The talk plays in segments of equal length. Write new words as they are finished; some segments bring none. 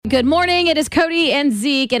Good morning. It is Cody and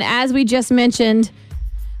Zeke. And as we just mentioned,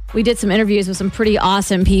 we did some interviews with some pretty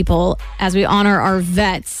awesome people as we honor our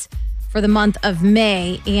vets for the month of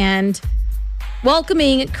May. And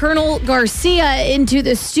welcoming Colonel Garcia into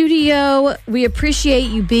the studio. We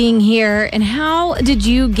appreciate you being here. And how did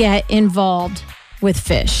you get involved with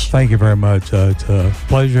fish? Thank you very much. It's a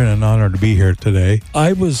pleasure and an honor to be here today.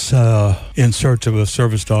 I was in search of a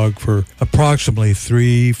service dog for approximately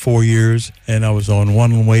 3-4 years, and I was on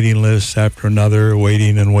one waiting list after another,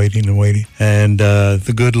 waiting. And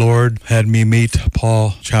the good Lord had me meet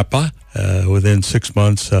Paul Chapa. Within 6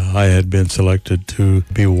 months, I had been selected to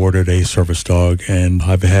be awarded a service dog, and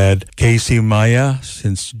I've had Casey Maya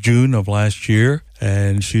since June of last year.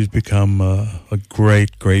 And she's become a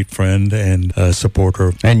great friend and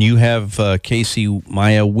supporter. And you have Casey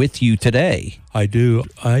Maya with you today. I do.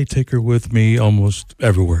 I take her with me almost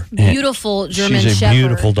everywhere. Beautiful German Shepherd. She's a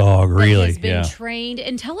beautiful dog, really. Has been trained.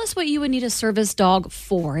 And tell us what you would need a service dog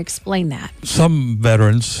for. Explain that. Some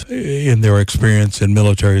veterans, in their experience in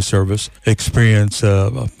military service, experience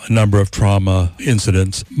a number of trauma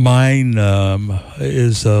incidents. Mine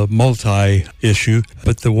is a multi-issue,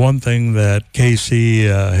 but the one thing that Casey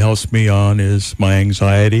helps me on is my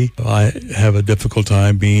anxiety. I have a difficult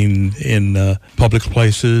time being in public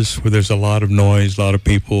places where there's a lot of noise, a lot of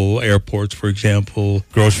people, airports, for example,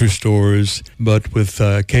 grocery stores. But with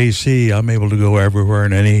KC, I'm able to go everywhere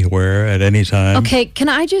and anywhere at any time. Okay, can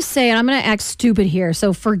I just say, and I'm going to act stupid here,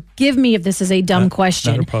 so forgive me if this is a dumb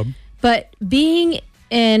question. Not a problem. But being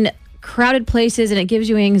in crowded places and it gives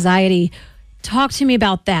you anxiety, talk to me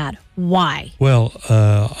about that. Why? Well,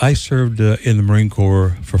 I served in the Marine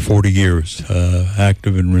Corps for 40 years,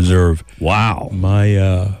 active and reserve. Wow.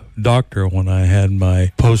 My doctor, when I had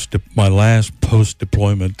my last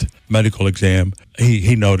post-deployment medical exam,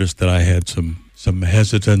 he noticed that I had some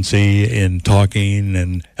hesitancy in talking,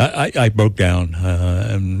 and I broke down,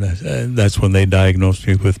 and that's when they diagnosed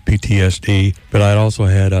me with PTSD. But I also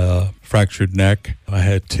had a fractured neck. I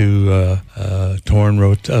had 2 torn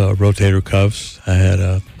rotator cuffs. I had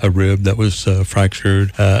a rib that was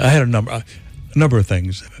fractured. I had a number of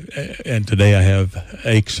things, and today I have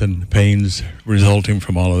aches and pains resulting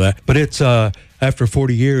from all of that. But it's after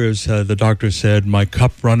 40 years, the doctor said my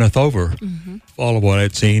cup runneth over. Mm-hmm. All of what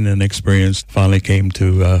I'd seen and experienced finally came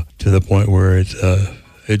to the point where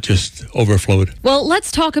it just overflowed. Well,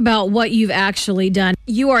 let's talk about what you've actually done.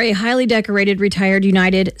 You are a highly decorated retired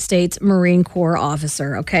United States Marine Corps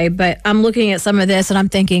officer, okay? But I'm looking at some of this and I'm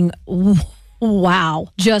thinking, wow,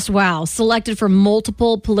 just wow. Selected for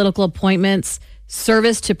multiple political appointments,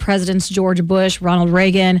 service to Presidents George Bush, Ronald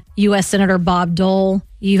Reagan, U.S. Senator Bob Dole.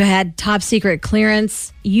 You've had top secret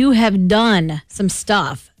clearance. You have done some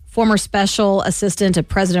stuff. Former special assistant to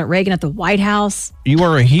President Reagan at the White House. You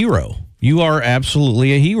are a hero. You are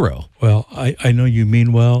absolutely a hero. Well, I know you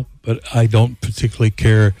mean well, but I don't particularly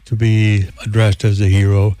care to be addressed as a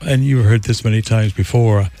hero. And you've heard this many times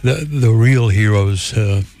before. The real heroes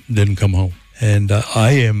didn't come home. And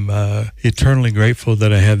I am eternally grateful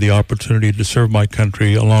that I had the opportunity to serve my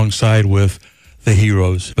country alongside with the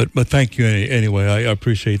heroes. But thank you anyway. I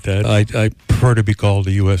appreciate that. I prefer to be called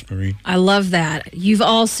a U.S. Marine. I love that. You've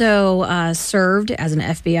also served as an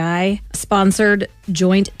FBI-sponsored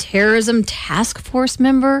Joint Terrorism Task Force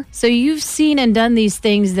member. So you've seen and done these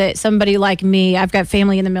things that somebody like me, I've got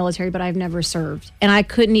family in the military, but I've never served. And I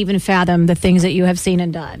couldn't even fathom the things that you have seen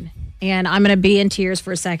and done. And I'm going to be in tears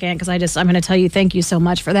for a second because I'm going to tell you thank you so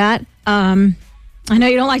much for that. I know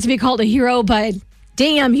you don't like to be called a hero, but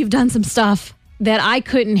damn, you've done some stuff that I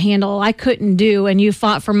couldn't handle, I couldn't do, and you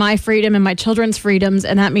fought for my freedom and my children's freedoms,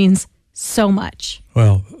 and that means so much.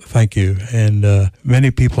 Well, thank you. And many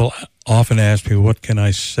people often ask me, what can I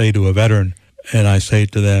say to a veteran? And I say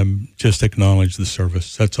to them, just acknowledge the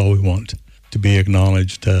service. That's all we want, to be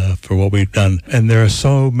acknowledged for what we've done. And there are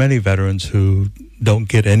so many veterans who don't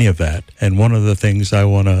get any of that. And one of the things I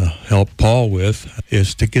want to help Paul with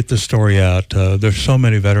is to get the story out. There's so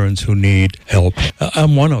many veterans who need help.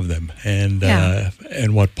 I'm one of them. And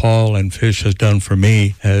what Paul and Fish has done for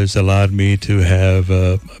me has allowed me to have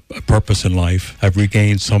a purpose in life. I've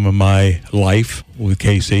regained some of my life with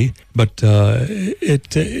Casey, but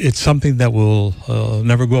it's something that will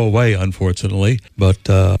never go away, unfortunately, but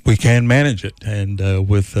we can manage it. And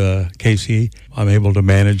with Casey, I'm able to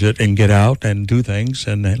manage it and get out and do things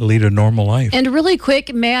and lead a normal life. And really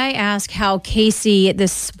quick, may I ask how Casey,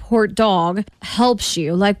 this support dog, helps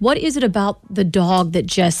you? Like, what is it about the dog that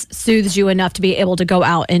just soothes you enough to be able to go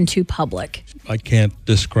out into public? I can't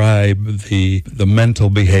describe the mental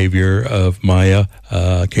behavior of Maya,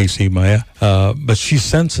 Casey Maya, but she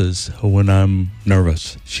senses when I'm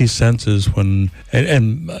nervous. She senses when,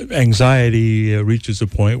 and anxiety reaches a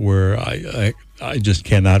point where I just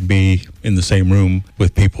cannot be in the same room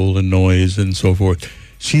with people and noise and so forth.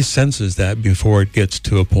 She senses that before it gets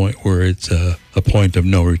to a point where it's a point of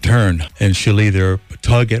no return. And she'll either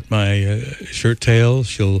tug at my shirt tail,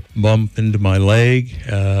 she'll bump into my leg.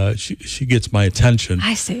 She gets my attention.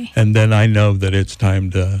 I see. And then I know that it's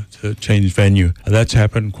time to change venue. That's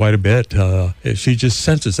happened quite a bit. She just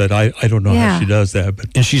senses that. I don't know how she does that.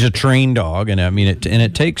 And she's a trained dog, and I mean,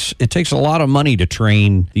 it takes a lot of money to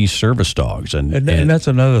train these service dogs. And that's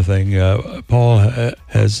another thing. Paul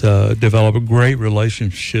has developed great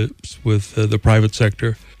relationships with the private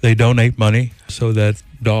sector. They donate money so that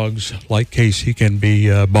dogs like Casey can be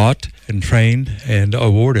bought and trained and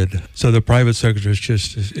awarded. So the private sector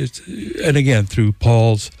is and again, through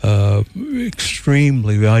Paul's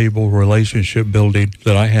extremely valuable relationship building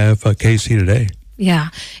that I have Casey today. Yeah.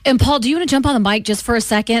 And Paul, do you want to jump on the mic just for a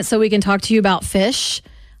second so we can talk to you about fish?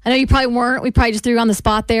 I know you probably weren't. We probably just threw you on the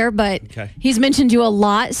spot there, but he's mentioned you a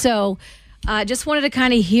lot. So just wanted to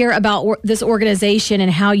kind of hear about this organization and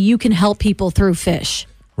how you can help people through fish.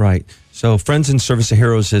 Right. So Friends in Service of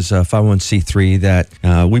Heroes is a 501c3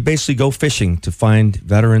 that we basically go fishing to find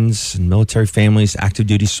veterans and military families, active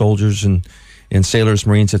duty soldiers and sailors,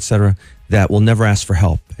 Marines, etc., that will never ask for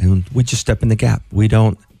help. And we just step in the gap. We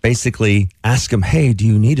don't basically ask them, hey, do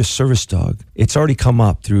you need a service dog? It's already come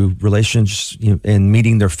up through relations, and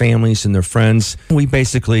meeting their families and their friends. We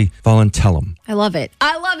basically volunteer them. I love it.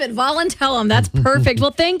 Volunteer them. That's perfect. Well,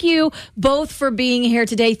 thank you both for being here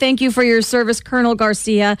today. Thank you for your service, Colonel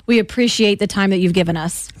Garcia. We appreciate the time that you've given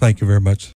us. Thank you very much.